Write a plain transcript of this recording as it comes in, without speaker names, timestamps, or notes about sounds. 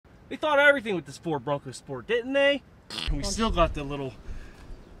They thought of everything with this Ford Bronco Sport, didn't they? And we still got the little,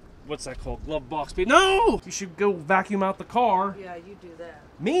 what's that called? Glove box. No! You should go vacuum out the car. Yeah, you do that.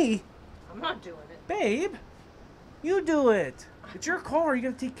 Me? I'm not doing it. Babe, you do it. It's your car. You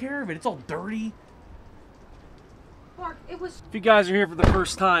gotta take care of it. It's all dirty. Mark, it was... If you guys are here for the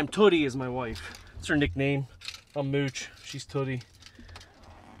first time, Tootie is my wife. It's her nickname. I'm Mooch. She's Tootie.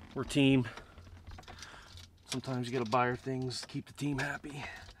 We're a team. Sometimes you gotta buy her things to keep the team happy.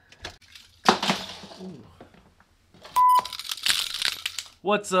 Ooh.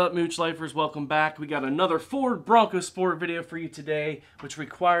 What's up, Mooch Lifers? Welcome back. We got another Ford Bronco Sport video for you today, which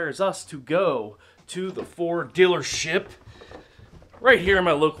requires us to go to the Ford dealership right here in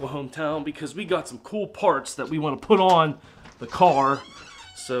my local hometown because we got some cool parts that we want to put on the car.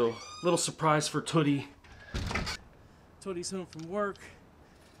 So, little surprise for Tootie. Tootie's home from work.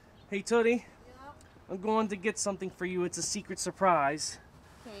 Hey, Tootie. Yeah. I'm going to get something for you. It's a secret surprise.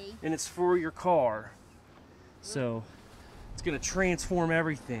 Okay. And it's for your car. So, it's going to transform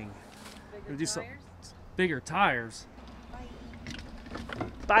everything. Bigger Do tires? Bigger tires. Bye.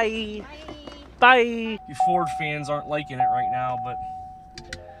 Bye. Bye. Bye. You Ford fans aren't liking it right now, but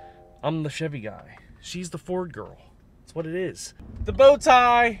I'm the Chevy guy. She's the Ford girl. That's what it is. The bow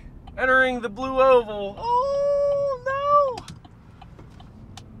tie entering the blue oval. Oh,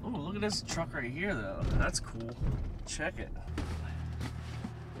 no. Oh, look at this truck right here, though. That's cool. Check it.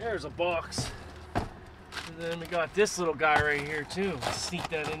 There's a box. And then we got this little guy right here, too. Let's sneak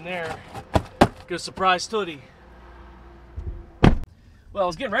that in there. Go surprise Tootie. Well, I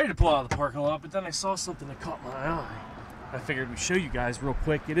was getting ready to pull out of the parking lot, but then I saw something that caught my eye. I figured we'd show you guys real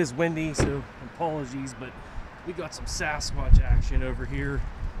quick. It is windy, so apologies, but we got some Sasquatch action over here.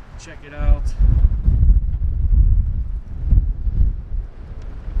 Check it out.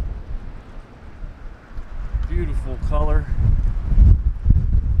 Beautiful color.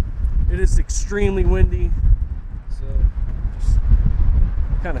 It is extremely windy, so just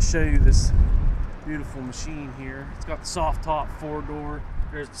kind of show you this beautiful machine here. It's got the soft top 4-door.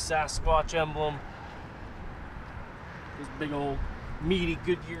 There's the Sasquatch emblem. Those big old meaty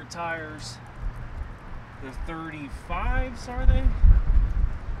Goodyear tires. The 35s, are they?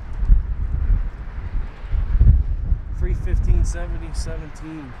 315 70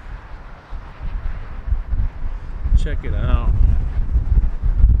 17. Check it out.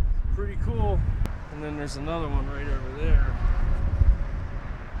 Pretty cool. And then there's another one right over there.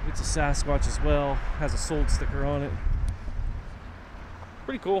 It's a Sasquatch as well. Has a sold sticker on it.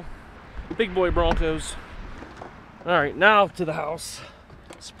 Pretty cool. Big boy Broncos. Alright, now to the house.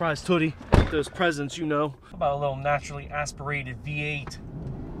 Surprise Tootie. Those presents, you know. How about a little naturally aspirated V8?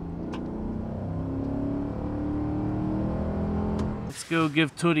 Let's go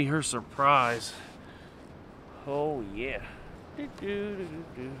give Tootie her surprise. Oh yeah. Hey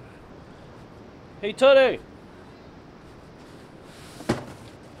Tootie!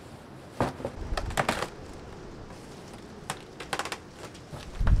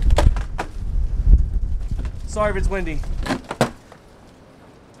 Sorry if it's windy.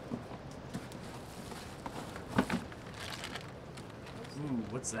 Ooh,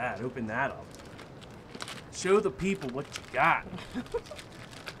 what's that? Open that up. Show the people what you got.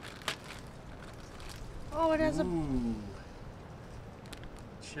 Oh, it has Ooh.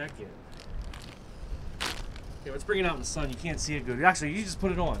 Check it. Okay, let's bring it out in the sun. You can't see it good. Actually, you just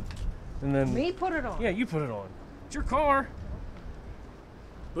put it on. And then Me put it on. Yeah, you put it on. It's your car.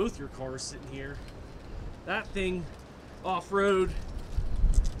 Both your cars sitting here. That thing off-road,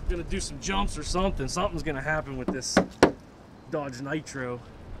 gonna do some jumps or something. Something's gonna happen with this Dodge Nitro.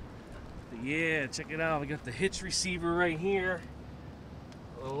 But yeah, check it out. We got the hitch receiver right here.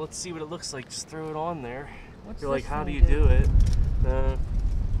 Well, let's see what it looks like. Just throw it on there. What's You're like, this how do thing you do it?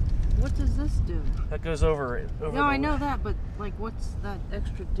 What does this do? That goes over it. Over No, the, I know that, but like, what's that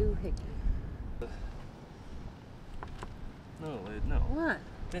extra doohickey? No, lid, no. What?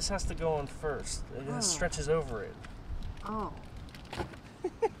 This has to go on first. It Oh. stretches over it. Oh.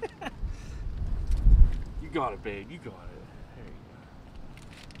 You got it, babe. You got it.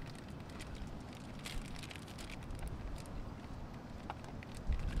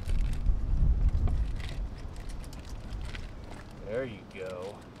 There you go. There you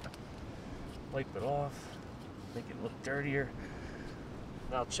go. Wipe it off. Make it look dirtier.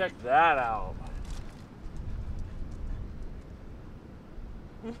 Now check that out.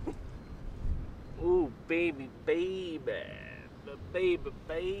 Ooh, baby, baby. Baby,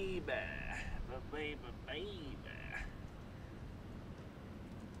 baby. Baby, baby.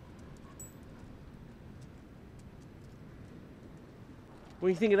 What do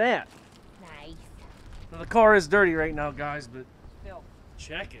you think of that? Nice. Now, the car is dirty right now, guys, but Phil.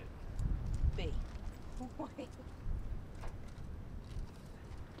 check it. be. Wait.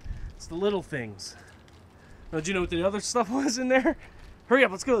 It's the little things. Now, do you know what the other stuff was in there? Hurry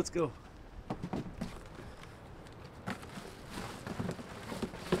up, let's go, let's go.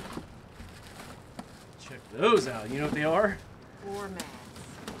 Check those out. You know what they are? Floor mats.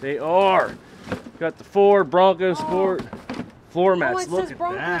 They are. Got the Ford Bronco Sport floor mats. Oh, it Look says at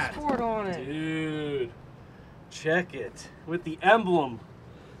Bronco that. Sport on it. Dude, check it. With the emblem.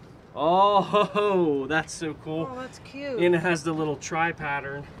 Oh, that's so cool. Oh, that's cute. And it has the little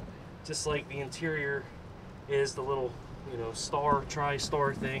tri-pattern, just like the interior is the little, you know, star,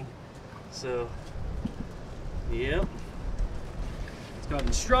 tri-star thing. So, yep. It's got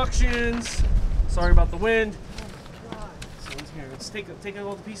instructions. Sorry about the wind. Oh, God. So here, let's take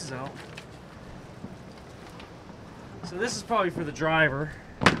all the pieces out. So this is probably for the driver.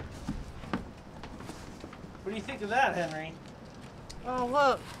 What do you think of that, Henry? Oh,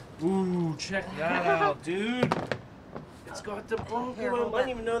 look. Ooh, check that out, dude. It's got the Bronco. Here, I hold didn't that.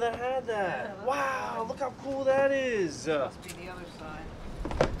 even know that had that. Yeah, Wow, look how cool that is. Must be the other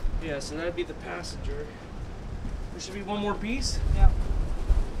side. Yeah, so that'd be the passenger. There should be one more piece. Yep.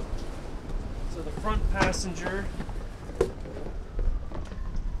 So the front passenger.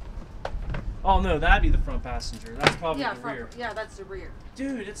 Oh no, that'd be the front passenger. That's probably Yeah, the rear. yeah, that's the rear.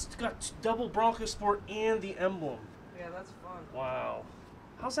 Dude, it's got double Bronco Sport and the emblem. Yeah, that's fun. Wow.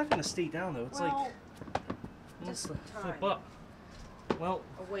 How's that gonna stay down though? It's Well, like almost just flip time. up. Well,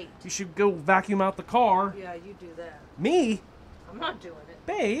 Oh, wait. you should go vacuum out the car. Yeah, you do that. Me? I'm not doing it.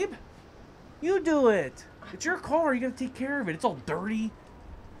 Babe, you do it. It's your car. You gotta take care of it. It's all dirty.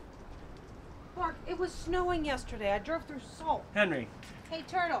 Mark, it was snowing yesterday. I drove through salt. Henry, Hey,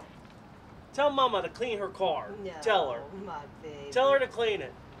 Turtle. tell Mama to clean her car. No, Tell her. my baby. Tell her to clean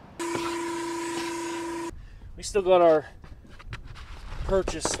it. We still got our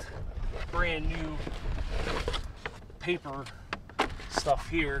purchased brand new paper stuff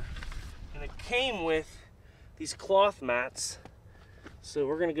here. And it came with these cloth mats. So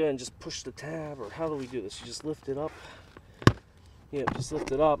we're gonna go ahead and just push the tab, or how do we do this? You just lift it up. Yeah, just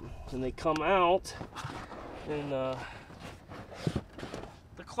lift it up and they come out. And the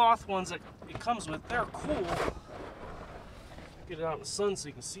cloth ones that it comes with, they're cool. Get it out in the sun so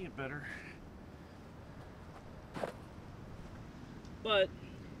you can see it better. But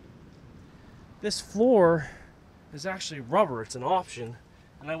this floor is actually rubber. It's an option,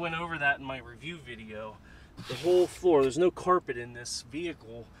 and I went over that in my review video. The whole floor, there's no carpet in this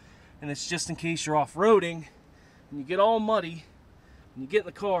vehicle, and it's just in case you're off-roading and you get all muddy and you get in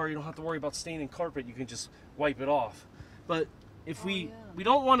the car, you don't have to worry about staining carpet. You can just wipe it off. But if we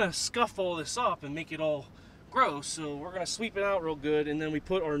don't want to scuff all this up and make it all gross, so we're going to sweep it out real good, and then we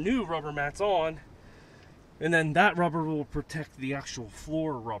put our new rubber mats on, and then that rubber will protect the actual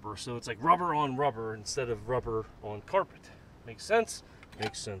floor rubber. So it's like rubber on rubber instead of rubber on carpet. Makes sense?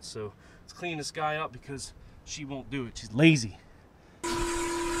 Makes sense. So let's clean this guy up because she won't do it. She's lazy.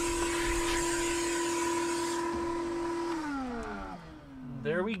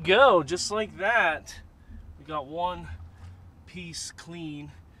 There we go. Just like that. We got one piece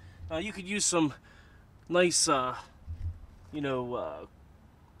clean. You could use some nice,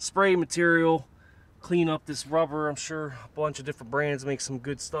 spray material. Clean up this rubber. I'm sure a bunch of different brands make some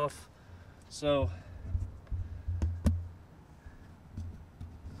good stuff. So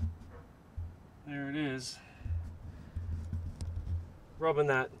there it is. Rubbing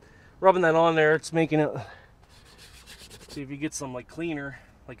that on there, it's making it. See if you get some like cleaner,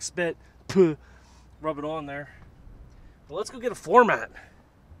 like spit, rub it on there. But let's go get a floor mat.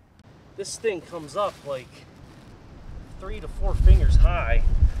 This thing comes up like 3 to 4 fingers high.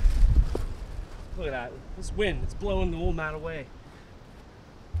 Look at that. This wind, it's blowing the old mat away.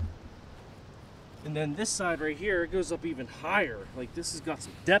 And then this side right here, it goes up even higher. Like this has got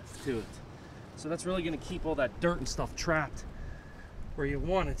some depth to it. So that's really gonna keep all that dirt and stuff trapped where you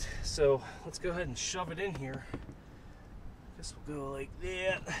want it. So let's go ahead and shove it in here. I guess we'll go like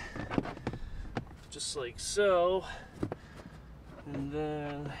that. Just like so. And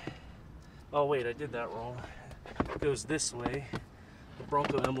then, oh wait, I did that wrong. It goes this way. The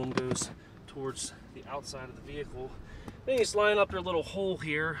Bronco emblem goes towards the outside of the vehicle. Then you just line up your little hole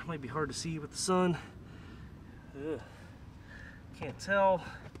here. Might be hard to see with the sun. Ugh. Can't tell.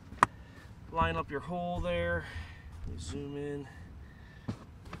 Line up your hole there. Zoom in.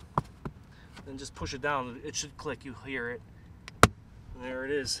 Then just push it down. It should click. You'll hear it. And there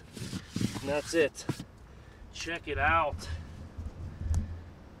it is. And that's it. Check it out.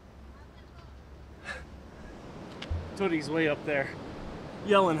 Tootie's way up there.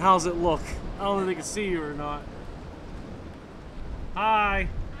 Yelling, how's it look? I don't know if they can see you or not. Hi.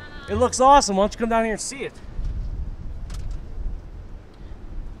 It looks awesome. Why don't you come down here and see it?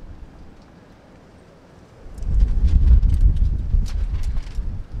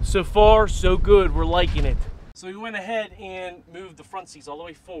 So far, so good. We're liking it. So we went ahead and moved the front seats all the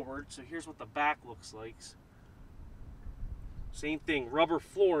way forward. So here's what the back looks like. Same thing, rubber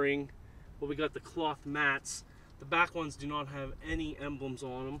flooring, but we got the cloth mats. The back ones do not have any emblems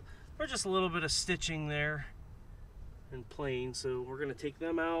on them. There's just a little bit of stitching there and plain. So we're gonna take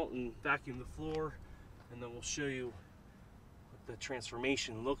them out and vacuum the floor, and then we'll show you what the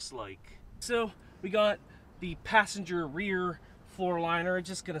transformation looks like. So we got the passenger rear floor liner. It's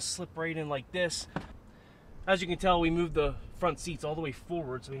just gonna slip right in like this. As you can tell, we moved the front seats all the way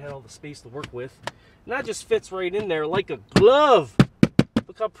forward, so we had all the space to work with. And that just fits right in there like a glove.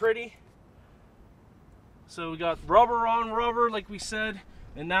 Look how pretty. So we got rubber on rubber, like we said.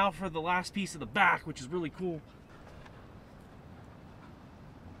 And now for the last piece of the back, which is really cool.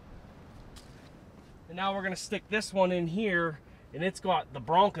 And now we're gonna stick this one in here, and it's got the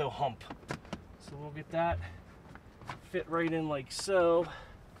Bronco hump. So we'll get that fit right in like so.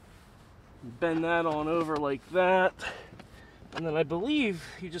 Bend that on over like that. And then I believe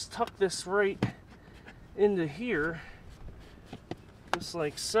you just tuck this right into here, just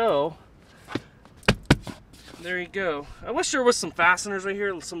like so. There you go. I wish there was some fasteners right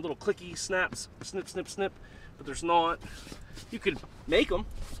here, some little clicky snaps, snip, snip, snip, but there's not. You could make them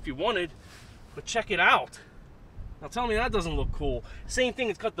if you wanted, but check it out. Now tell me that doesn't look cool. Same thing,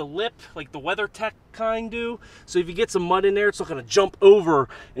 it's got the lip, like the WeatherTech kind do. So if you get some mud in there, it's not gonna jump over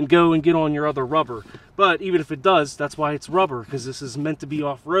and go and get on your other rubber. But even if it does, that's why it's rubber, because this is meant to be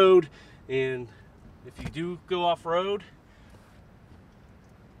off-road. And if you do go off-road,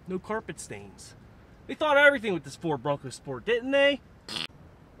 no carpet stains. They thought of everything with this Ford Bronco Sport, didn't they?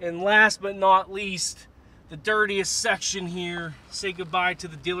 And last but not least, the dirtiest section here. Say goodbye to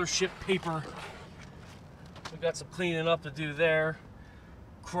the dealership paper. We got some cleaning up to do there.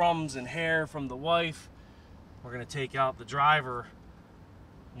 Crumbs and hair from the wife. We're gonna take out the driver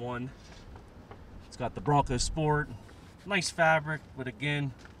one. It's got the Bronco Sport. Nice fabric, but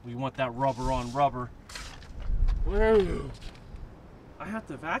again, we want that rubber on rubber. Whoa. I have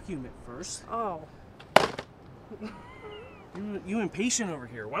to vacuum it first. Oh. You impatient over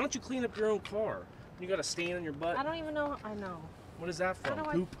here. Why don't you clean up your own car? You got a stain on your butt? I don't even know. I know. What is that from?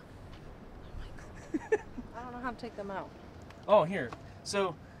 Poop? I don't know how to take them out. Oh, here.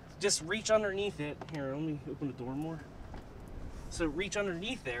 So just reach underneath it. Here, let me open the door more. So reach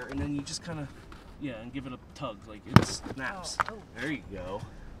underneath there, and then you just kind of, yeah, and give it a tug, like it snaps. Oh. There you go.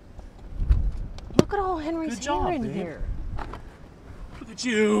 Look at all Henry's Good job, hair in babe. here. Look at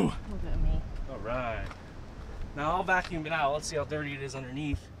you. Look at me. All right. Now I'll vacuum it out. Let's see how dirty it is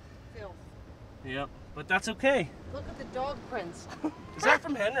underneath. Filth. Yep, but that's okay. Look at the dog prints. Is that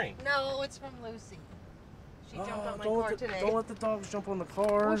from Henry? No, it's from Lucy. She jumped on my don't car let the, today. Don't let the dogs jump on the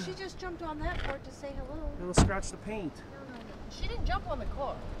car. Well, she just jumped on that part to say hello. It'll scratch the paint. No. She didn't jump on the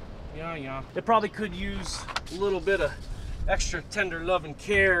car. Yeah. It probably could use a little bit of extra tender love and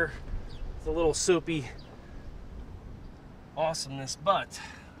care. It's a little soapy awesomeness, but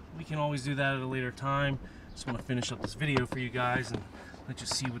we can always do that at a later time. Just want to finish up this video for you guys and let you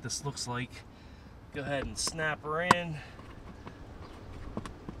see what this looks like. Go ahead and snap her in.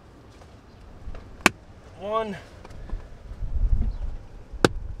 1,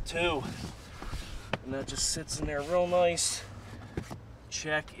 2, and that just sits in there real nice.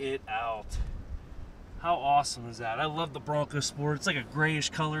 Check it out. How awesome is that? I love the Bronco Sport. It's like a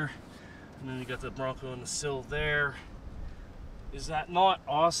grayish color, and then you got the Bronco in the sill there. Is that not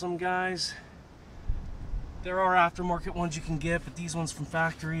awesome, guys? There are aftermarket ones you can get, but these ones from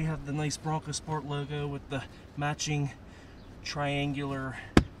factory have the nice Bronco Sport logo with the matching triangular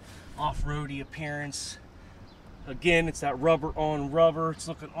off-roady appearance. Again, it's that rubber on rubber. It's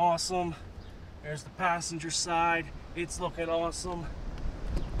looking awesome. There's the passenger side. It's looking awesome.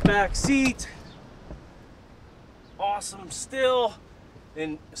 Back seat. Awesome still.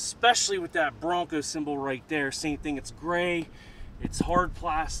 And especially with that Bronco symbol right there. Same thing, it's gray. It's hard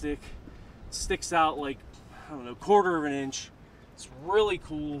plastic. It sticks out like, I don't know, 1/4 of an inch. It's really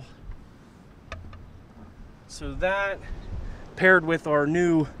cool. So that paired with our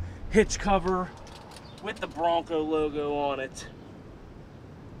new hitch cover with the Bronco logo on it.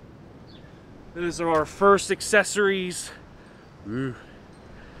 Those are our first accessories. Ooh.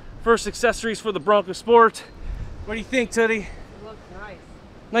 First accessories for the Bronco Sport. What do you think, Tootie? It looks nice.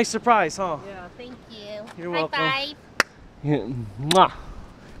 Nice surprise, huh? Yeah, thank you. You're welcome. Bye. Yeah. Mwah.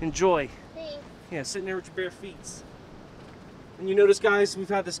 Enjoy. Thanks. Yeah, sitting there with your bare feet. And you notice, guys, we've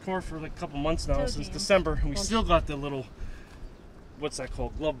had this car for like a couple months now, since December, and we still got the little what's that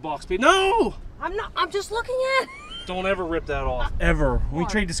called? Glove box. No! I'm not. I'm just looking at it. Don't ever rip that off. Ever. When we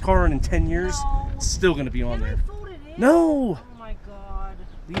trade this car in 10 years, No. it's still going to be on Can there. I fold it in? No! Oh my god.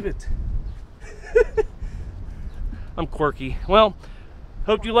 Leave it. I'm quirky. Well,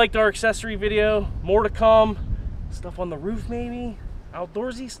 hope you liked our accessory video. More to come. Stuff on the roof maybe.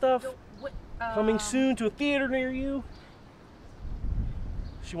 Outdoorsy stuff. Coming soon to a theater near you.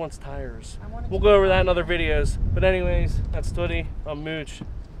 She wants tires. We'll go over that in other videos. But anyways, that's Tootie. I'm Mooch.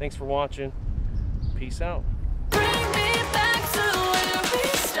 Thanks for watching. Peace out. Bring me back to